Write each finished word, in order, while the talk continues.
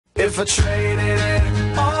If I traded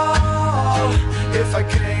it all, if I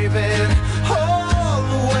gave it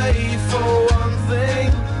all away for one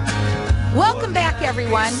thing. Welcome back,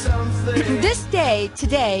 everyone. This day,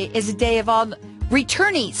 today, is a day of all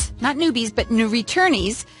returnees, not newbies, but new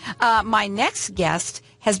returnees. My next guest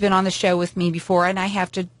has been on the show with me before, and I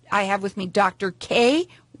have with me Dr. Kay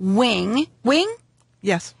Wing. Wing?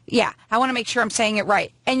 Yes. Yeah, I want to make sure I'm saying it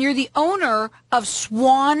right. And you're the owner of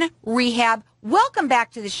Swan Rehab. Welcome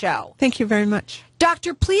back to the show. Thank you very much.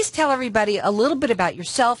 Doctor, please tell everybody a little bit about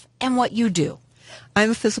yourself and what you do.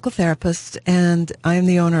 I'm a physical therapist, and I'm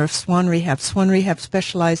the owner of Swan Rehab. Swan Rehab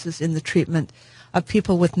specializes in the treatment of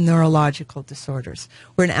people with neurological disorders.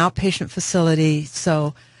 We're an outpatient facility,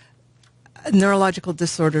 so neurological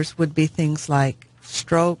disorders would be things like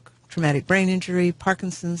stroke, traumatic brain injury,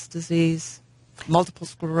 Parkinson's disease, multiple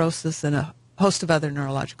sclerosis, and a host of other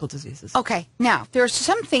neurological diseases. Okay. Now, there are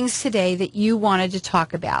some things today that you wanted to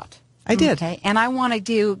talk about. I did. Okay. And I want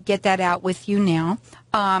to get that out with you now.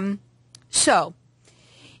 So,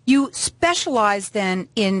 you specialize then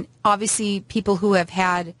in, obviously, people who have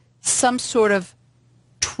had some sort of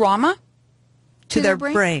trauma To their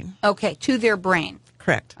brain. Okay, to their brain.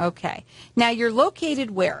 Correct. Okay. Now, you're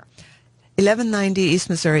located where? 1190 East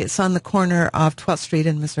Missouri. It's on the corner of 12th Street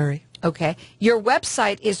in Missouri. Okay. Your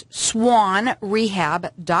website is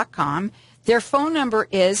swanrehab.com. Their phone number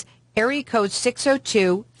is area code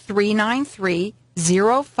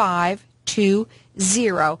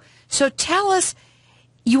 602-393-0520. So tell us,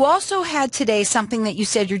 you also had today something that you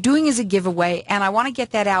said you're doing as a giveaway, and I want to get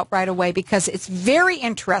that out right away because it's very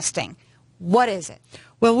interesting. What is it?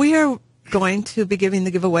 Well, we are going to be giving the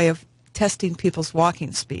giveaway of testing people's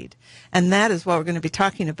walking speed. And that is what we're going to be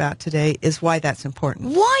talking about today, is why that's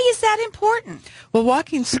important. Why is that important? Well,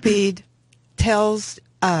 walking speed tells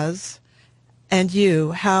us and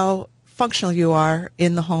you how functional you are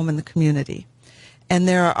in the home and the community. And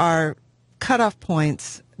there are cutoff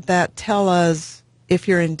points that tell us if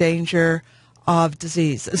you're in danger of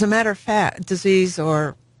disease. As a matter of fact, disease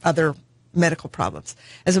or other medical problems.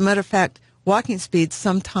 As a matter of fact, walking speed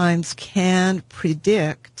sometimes can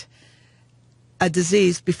predict a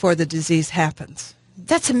disease before the disease happens.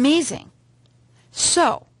 That's amazing.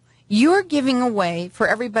 So, you're giving away for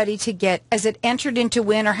everybody to get, is it entered into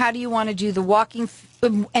win, or how do you want to do the walking,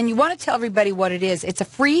 and you want to tell everybody what it is. It's a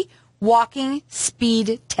free walking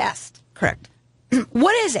speed test. Correct.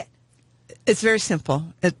 What is it? It's very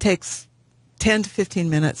simple. It takes 10 to 15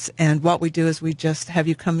 minutes, and what we do is we just have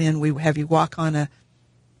you come in, we have you walk on a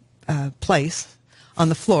place on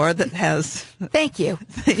the floor that has... Thank you.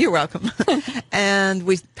 You're welcome. And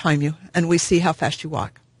we time you, and we see how fast you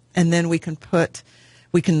walk. And then we can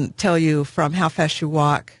tell you from how fast you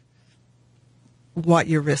walk what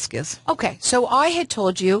your risk is. Okay, so I had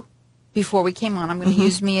told you before we came on, I'm going to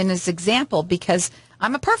use me in this example because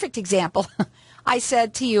I'm a perfect example. I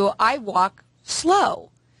said to you, I walk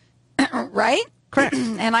slow, right? Correct.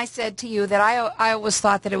 And I said to you that I always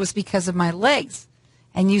thought that it was because of my legs.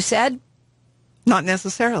 And you said? Not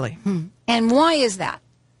necessarily. And why is that?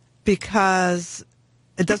 Because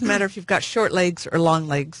it doesn't matter if you've got short legs or long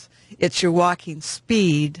legs. It's your walking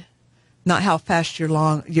speed, not how fast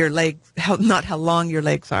not how long your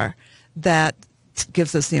legs are, that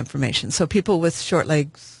gives us the information. So people with short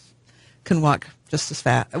legs can walk just as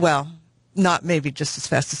fast. Well, not maybe just as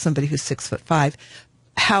fast as somebody who's 6'5".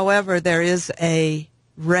 However, there is a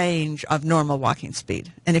range of normal walking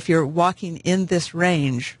speed. And if you're walking in this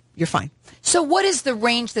range, you're fine. So what is the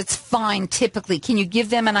range that's fine typically? Can you give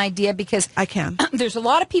them an idea? Because I can. There's a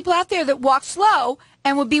lot of people out there that walk slow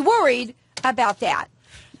and would be worried about that.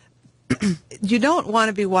 You don't want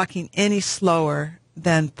to be walking any slower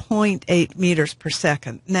than 0.8 meters per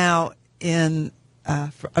second. Now,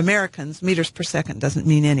 for Americans, meters per second doesn't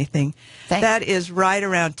mean anything. That is right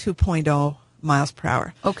around 2.0 miles per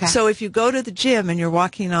hour. Okay. So if you go to the gym and you're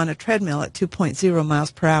walking on a treadmill at 2.0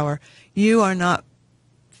 miles per hour, you are not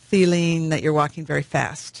feeling that you're walking very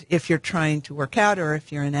fast if you're trying to work out or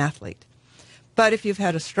if you're an athlete. But if you've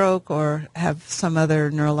had a stroke or have some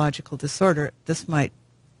other neurological disorder, this might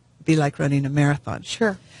be like running a marathon.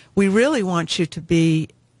 Sure. We really want you to be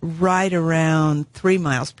right around 3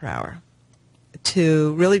 miles per hour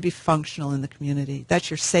to really be functional in the community. That's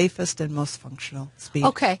your safest and most functional speed.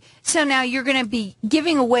 Okay. So now you're going to be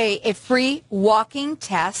giving away a free walking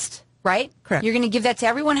test, right? Correct. You're going to give that to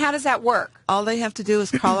everyone. How does that work? All they have to do is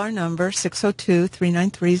call our number,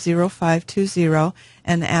 602-393-0520,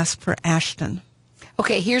 and ask for Ashton.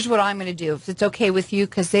 Okay, here's what I'm going to do, if it's okay with you,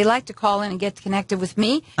 because they like to call in and get connected with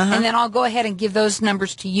me, and then I'll go ahead and give those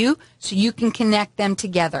numbers to you so you can connect them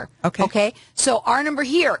together. Okay. Okay? So our number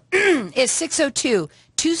here is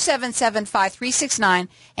 602-277-5369,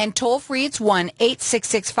 and toll free it's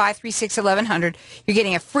 1-866-536-1100. You're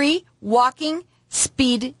getting a free walking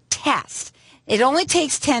speed test. It only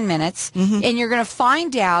takes 10 minutes, and you're going to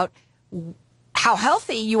find out how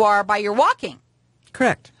healthy you are by your walking.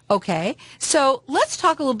 Correct. Okay, so let's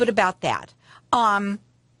talk a little bit about that. Do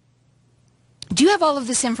you have all of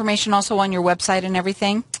this information also on your website and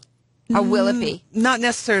everything? Or will it be? Not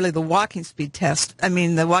necessarily the walking speed test. I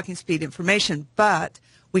mean, the walking speed information, but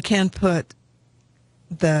we can put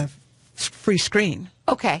the free screen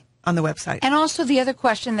Okay. on the website. And also the other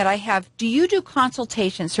question that I have, do you do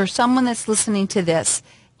consultations, or someone that's listening to this,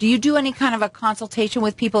 do you do any kind of a consultation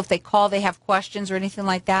with people if they call, they have questions or anything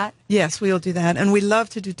like that? Yes, we'll do that. And we love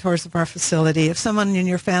to do tours of our facility. If someone in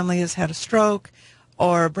your family has had a stroke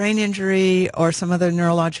or a brain injury or some other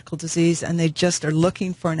neurological disease and they just are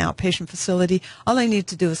looking for an outpatient facility, all they need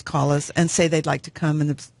to do is call us and say they'd like to come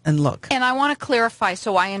and look. And I want to clarify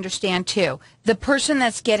so I understand too. The person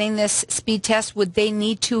that's getting this speed test, would they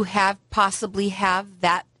need to possibly have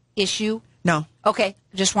that issue? No. Okay,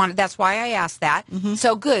 that's why I asked that.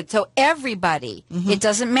 So good. So everybody, it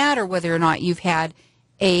doesn't matter whether or not you've had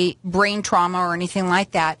a brain trauma or anything like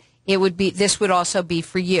that. This would also be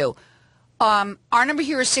for you. Our number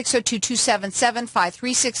here is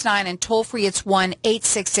 602-277-5369, and toll free it's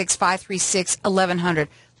 1-866-536-1100.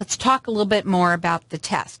 Let's talk a little bit more about the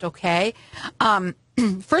test, okay?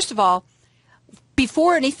 First of all,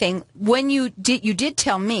 before anything, when you did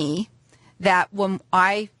tell me that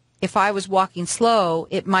if I was walking slow,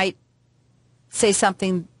 it might say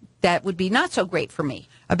something that would be not so great for me.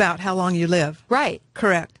 About how long you live. Right.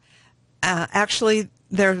 Correct. Actually,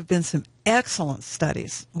 there have been some excellent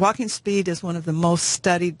studies. Walking speed is one of the most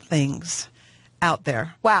studied things out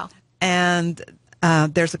there. Wow. And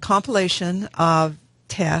there's a compilation of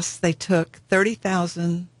tests. They took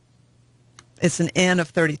 30,000, it's an N of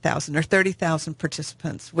 30,000, or 30,000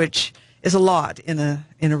 participants, which is a lot in a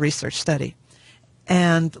research study.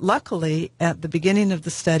 And luckily, at the beginning of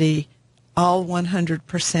the study, all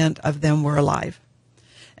 100% of them were alive.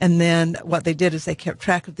 And then what they did is they kept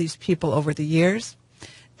track of these people over the years.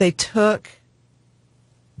 They took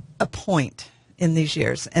a point in these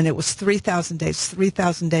years, and it was 3,000 days.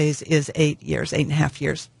 3,000 days is 8 years, 8.5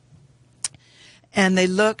 years. And they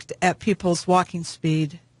looked at people's walking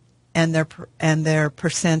speed and their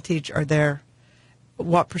percentage, or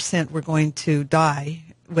what percent were going to die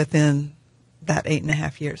within that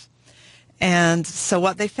 8.5 years. And so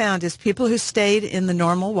what they found is people who stayed in the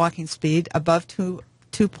normal walking speed above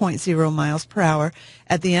 2.0 miles per hour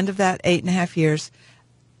at the end of that 8.5 years,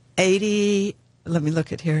 90 to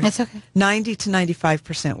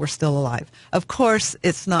 95% were still alive. Of course,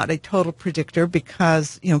 it's not a total predictor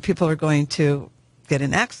because, people are going to get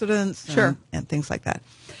in accidents and things like that.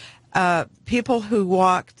 People who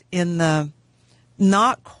walked in the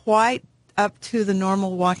not quite up to the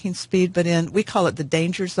normal walking speed, but we call it the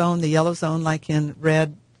danger zone, the yellow zone, like in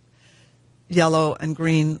red, yellow, and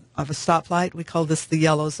green of a stoplight. We call this the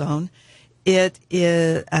yellow zone. It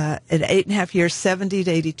is, at 8.5 years, 70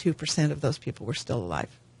 to 82% of those people were still alive.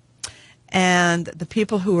 And the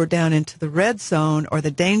people who were down into the red zone, or the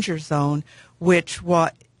danger zone,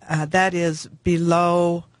 that is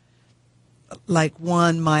below like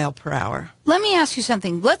 1 mile per hour. Let me ask you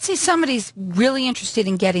something. Let's say somebody's really interested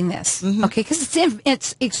in getting this, okay? Because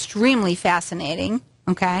it's extremely fascinating,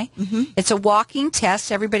 okay? It's a walking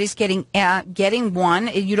test. Everybody's getting one.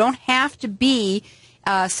 You don't have to be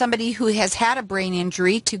somebody who has had a brain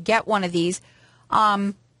injury to get one of these.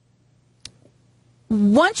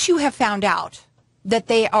 Once you have found out that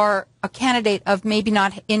they are a candidate of maybe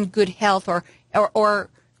not in good health, or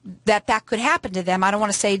that could happen to them. I don't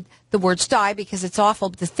want to say the words die because it's awful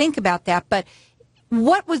to think about that, but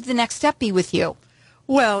what would the next step be with you?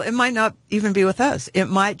 Well, it might not even be with us. It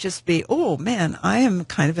might just be, oh, man, I am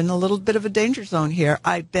kind of in a little bit of a danger zone here.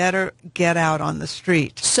 I better get out on the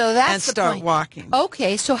street and start walking.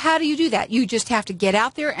 Okay, so how do you do that? You just have to get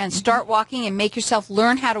out there and start walking and make yourself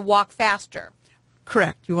learn how to walk faster.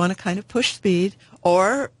 Correct. You want to kind of push speed,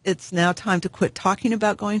 or it's now time to quit talking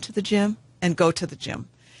about going to the gym and go to the gym.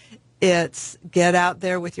 It's get out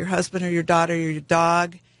there with your husband or your daughter or your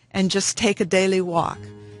dog and just take a daily walk.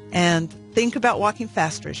 And think about walking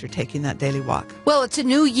faster as you're taking that daily walk. Well, it's a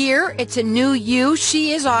new year. It's a new you.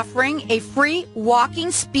 She is offering a free walking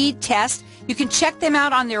speed test. You can check them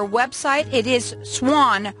out on their website. It is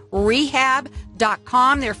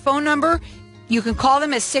swanrehab.com. Their phone number, you can call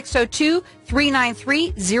them at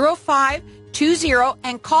 602-393-0520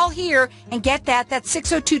 and call here and get that. That's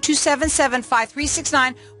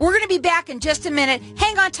 602-277-5369. We're going to be back in just a minute.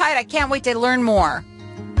 Hang on tight. I can't wait to learn more.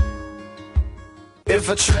 If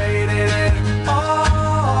I traded it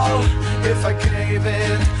all, if I gave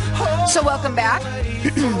it all. So welcome back.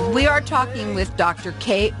 We are talking with Dr.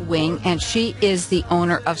 Kay Wing, and she is the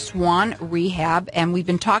owner of Swan Rehab, and we've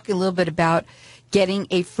been talking a little bit about getting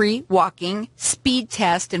a free walking speed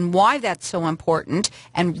test and why that's so important.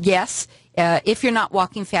 And yes, if you're not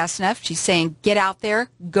walking fast enough, she's saying get out there,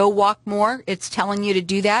 go walk more. It's telling you to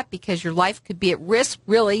do that because your life could be at risk,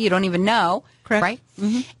 really. You don't even know. Correct. Right?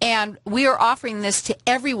 Mm-hmm. And we are offering this to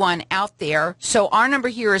everyone out there. So our number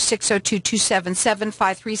here is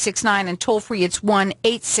 602-277-5369, and toll free it's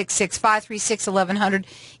 1-866-536-1100.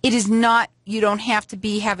 It is not, you don't have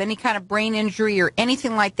to have any kind of brain injury or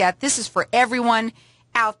anything like that. This is for everyone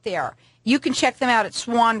out there. You can check them out at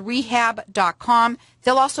swanrehab.com.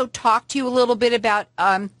 They'll also talk to you a little bit about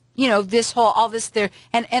all this there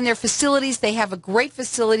and their facilities. They have a great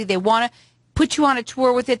facility. They want to put you on a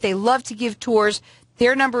tour with it. They love to give tours.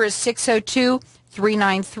 Their number is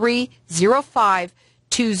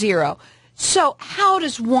 602-393-0520. So how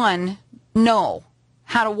does one know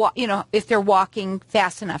how to walk, if they're walking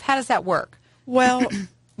fast enough? How does that work? Well,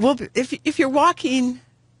 if you're walking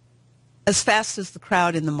as fast as the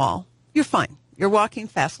crowd in the mall, you're fine. You're walking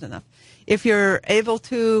fast enough. If you're able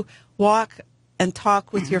to walk and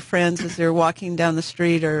talk with your friends as they're walking down the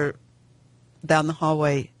street or down the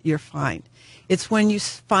hallway, you're fine. It's when you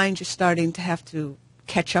find you're starting to have to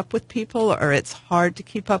catch up with people, or it's hard to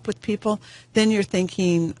keep up with people, then you're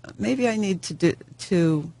thinking, maybe I need to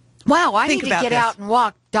Wow, I need think to about get this. out and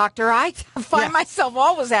walk, doctor. I find myself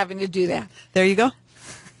always having to do that. There you go.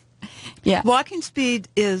 Yeah. Walking speed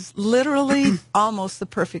is literally almost the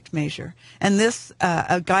perfect measure. And this,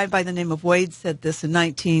 a guy by the name of Wade said this in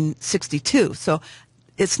 1962. So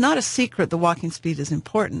it's not a secret the walking speed is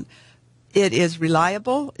important. It is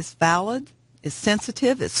reliable, it's valid, it's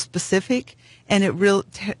sensitive, it's specific, and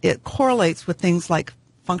it correlates with things like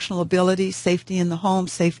functional ability, safety in the home,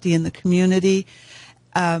 safety in the community.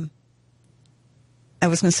 I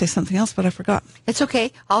was going to say something else, but I forgot. It's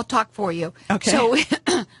okay. I'll talk for you. Okay. So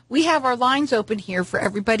we have our lines open here for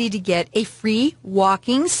everybody to get a free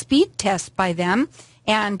walking speed test by them,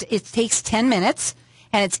 and it takes 10 minutes.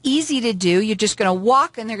 And it's easy to do. You're just going to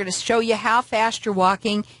walk, and they're going to show you how fast you're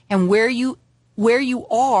walking and where you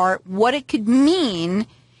are, what it could mean,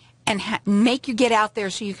 and make you get out there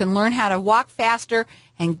so you can learn how to walk faster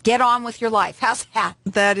and get on with your life. How's that?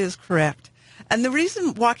 That is correct. And the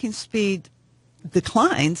reason walking speed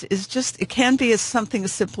declines is just, it can be something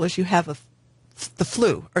as simple as you have the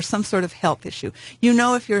flu or some sort of health issue.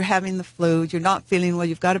 If you're having the flu, you're not feeling well,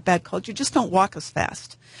 you've got a bad cold, you just don't walk as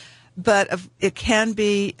fast. But it can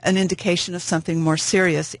be an indication of something more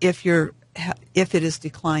serious if it is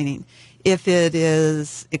declining. If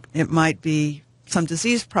it might be some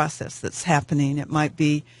disease process that's happening. It might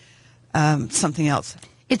be something else.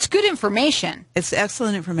 It's good information. It's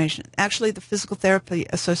excellent information. Actually, the Physical Therapy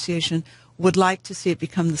Association would like to see it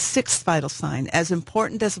become the sixth vital sign, as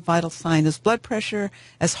important as a vital sign as blood pressure,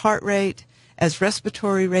 as heart rate, as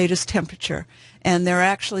respiratory rate, as temperature. And there are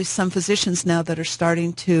actually some physicians now that are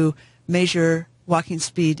starting to measure walking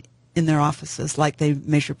speed in their offices like they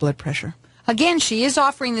measure blood pressure. Again, she is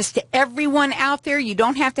offering this to everyone out there. You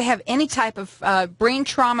don't have to have any type of brain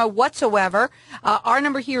trauma whatsoever. Our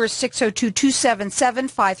number here is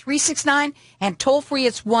 602-277-5369, and toll-free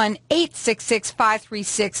it's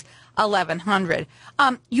 1-866-536-1100.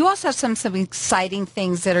 You also have some exciting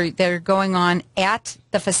things that are going on at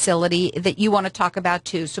the facility that you want to talk about,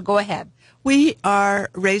 too. So go ahead. We are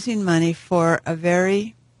raising money for a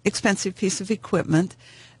very expensive piece of equipment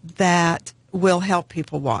that will help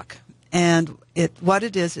people walk. And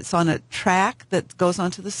it's on a track that goes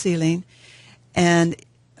onto the ceiling, and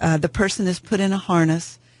the person is put in a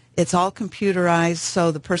harness. It's all computerized,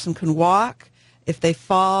 so the person can walk. If they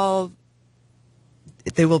fall,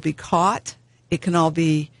 they will be caught. It can all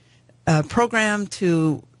be programmed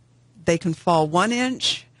to, they can fall 1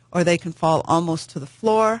 inch or they can fall almost to the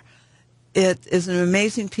floor. It is an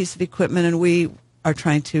amazing piece of equipment, and we are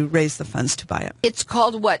trying to raise the funds to buy it. It's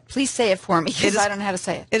called what? Please say it for me, because I don't know how to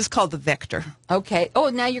say it. It is called the Vector. Okay. Oh,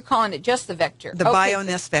 now you're calling it just the Vector. The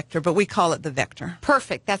BioNest Vector, but we call it the Vector.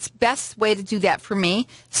 Perfect. That's the best way to do that for me.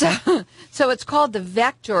 So it's called the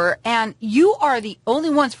Vector, and you are the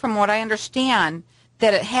only ones, from what I understand,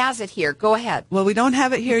 that it has it here. Go ahead. Well, we don't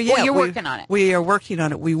have it here yet. Well, you're working on it. We are working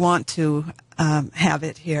on it. We want to have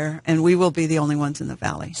it here, and we will be the only ones in the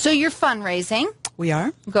Valley. So you're fundraising. We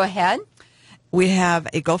are. Go ahead. We have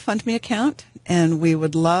a GoFundMe account, and we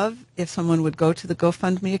would love if someone would go to the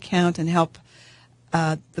GoFundMe account and help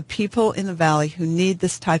the people in the Valley who need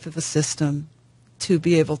this type of a system to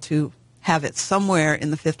be able to have it somewhere in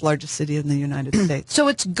the 5th largest city in the United States. So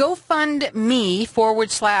it's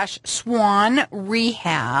GoFundMe/Swan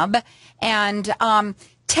Rehab, and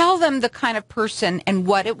tell them the kind of person and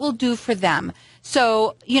what it will do for them.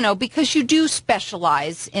 So, because you do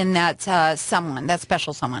specialize in that that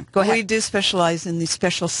special someone. Go ahead. We do specialize in these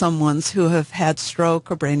special someones who have had stroke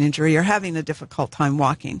or brain injury or having a difficult time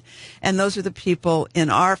walking. And those are the people in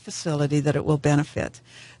our facility that it will benefit.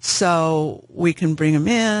 So we can bring them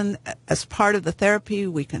in as part of the therapy.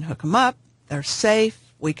 We can hook them up. They're safe.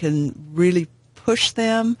 We can really push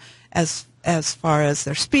them as far as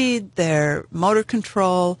their speed, their motor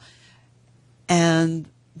control, and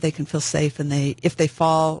they can feel safe. And if they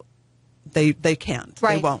fall, they can't.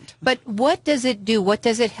 Right. They won't. But what does it do? What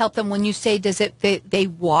does it help them when you say they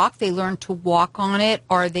walk? They learn to walk on it?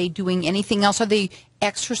 Are they doing anything else? Are they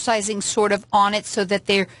exercising sort of on it so that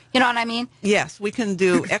they're, you know what I mean? Yes, we can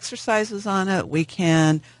do exercises on it. We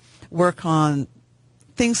can work on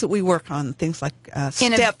things that we work on, things like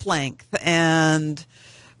step length, and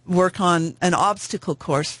work on an obstacle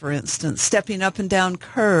course, for instance, stepping up and down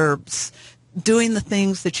curbs, doing the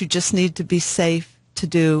things that you just need to be safe to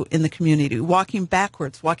do in the community, walking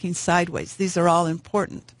backwards, walking sideways. These are all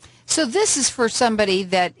important. So this is for somebody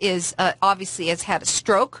that is obviously has had a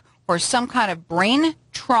stroke or some kind of brain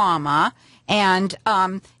trauma, and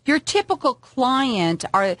your typical client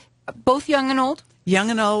are both young and old? Young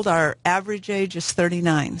and old. Our average age is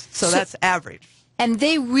 39, so that's average. And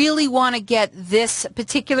they really want to get this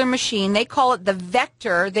particular machine. They call it the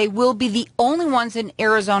Vector. They will be the only ones in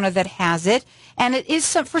Arizona that has it, and it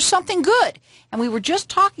is for something good. And we were just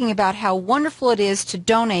talking about how wonderful it is to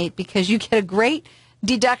donate, because you get a great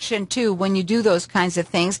deduction, too, when you do those kinds of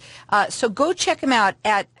things. So go check them out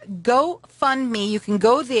at GoFundMe. You can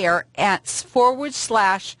go there at /Swan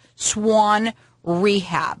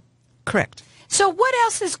Rehab. Correct. So what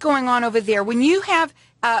else is going on over there? When you have,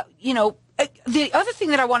 the other thing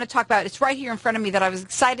that I want to talk about, it's right here in front of me that I was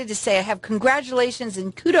excited to say, I have congratulations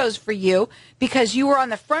and kudos for you, because you were on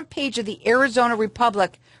the front page of the Arizona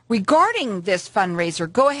Republic regarding this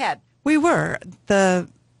fundraiser. Go ahead. We were. The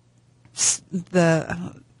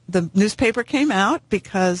newspaper came out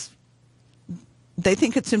because they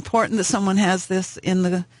think it's important that someone has this in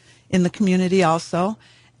the community also,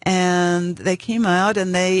 and they came out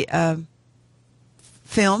and they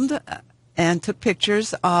filmed and took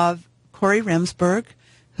pictures of Corey Remsburg,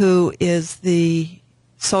 who is the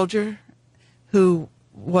soldier who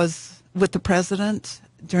was with the president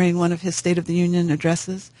during one of his State of the Union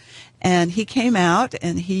addresses. And he came out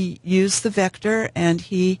and he used the Vector, and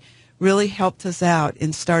he really helped us out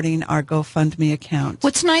in starting our GoFundMe account.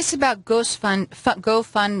 What's nice about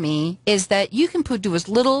GoFundMe is that you can do as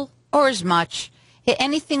little or as much.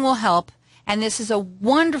 Anything will help. And this is a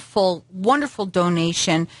wonderful, wonderful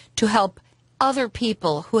donation to help other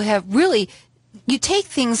people who have really, you take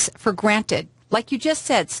things for granted. Like you just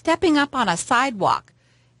said, stepping up on a sidewalk,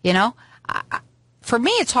 for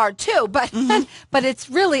me it's hard too, but but it's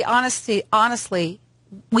really, honestly,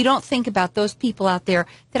 we don't think about those people out there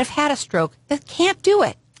that have had a stroke that can't do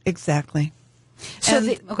it. Exactly. So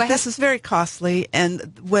this is very costly,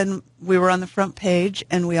 and when we were on the front page,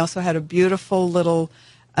 and we also had a beautiful little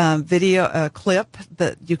video clip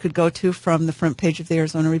that you could go to from the front page of the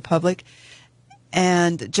Arizona Republic.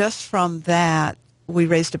 And just from that, we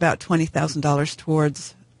raised about $20,000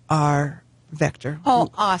 towards our Vector.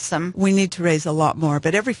 Oh, awesome. We need to raise a lot more.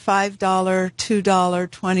 But every $5, $2,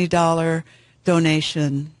 $20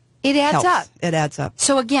 donation, it adds helps. up. It adds up.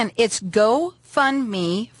 So again, it's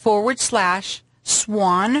GoFundMe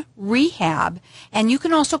 /Swan Rehab. And you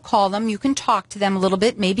can also call them. You can talk to them a little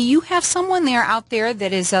bit. Maybe you have someone there out there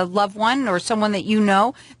that is a loved one or someone that you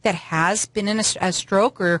know that has been in a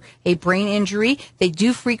stroke or a brain injury. They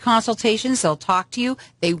do free consultations. They'll talk to you.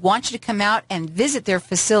 They want you to come out and visit their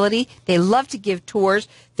facility. They love to give tours.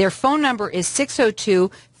 Their phone number is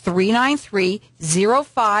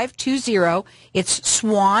 602-393-0520. It's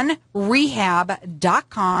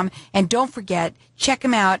swanrehab.com. And don't forget, check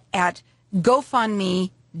them out at GoFundMe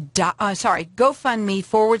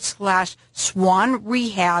 /Swan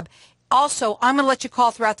Rehab. Also, I'm going to let you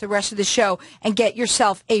call throughout the rest of the show and get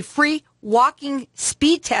yourself a free walking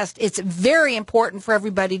speed test. It's very important for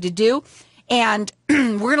everybody to do. And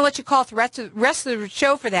we're going to let you call throughout the rest of the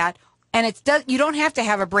show for that. And you don't have to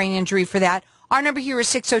have a brain injury for that. Our number here is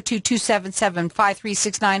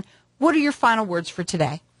 602-277-5369. What are your final words for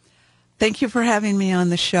today? Thank you for having me on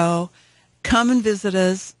the show. Come and visit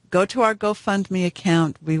us. go to our GoFundMe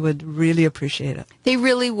account. We would really appreciate it. They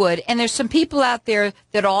really would. And there's some people out there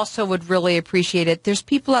that also would really appreciate it. There's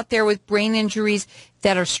people out there with brain injuries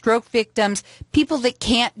that are stroke victims, people that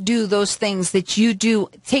can't do those things that you do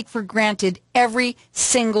take for granted every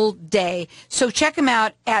single day. So check them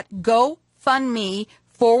out at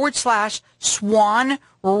GoFundMe/Swan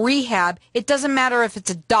Rehab. It doesn't matter if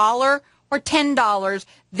it's $1 or $10.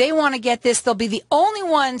 They want to get this. They'll be the only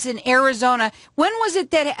ones in Arizona. When was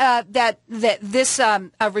it that this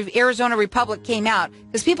Arizona Republic came out?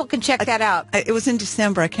 Because people can check that out. It was in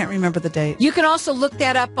December. I can't remember the date. You can also look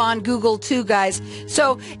that up on Google too, guys.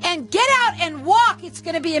 So, and get out and walk. It's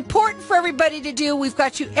going to be important for everybody to do. We've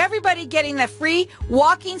got everybody getting the free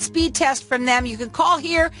walking speed test from them. You can call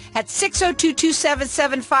here at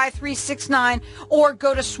 602-277-5369 or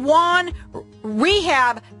go to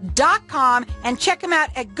swanrehab.com and check them out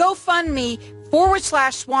at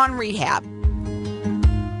GoFundMe/Swan Rehab.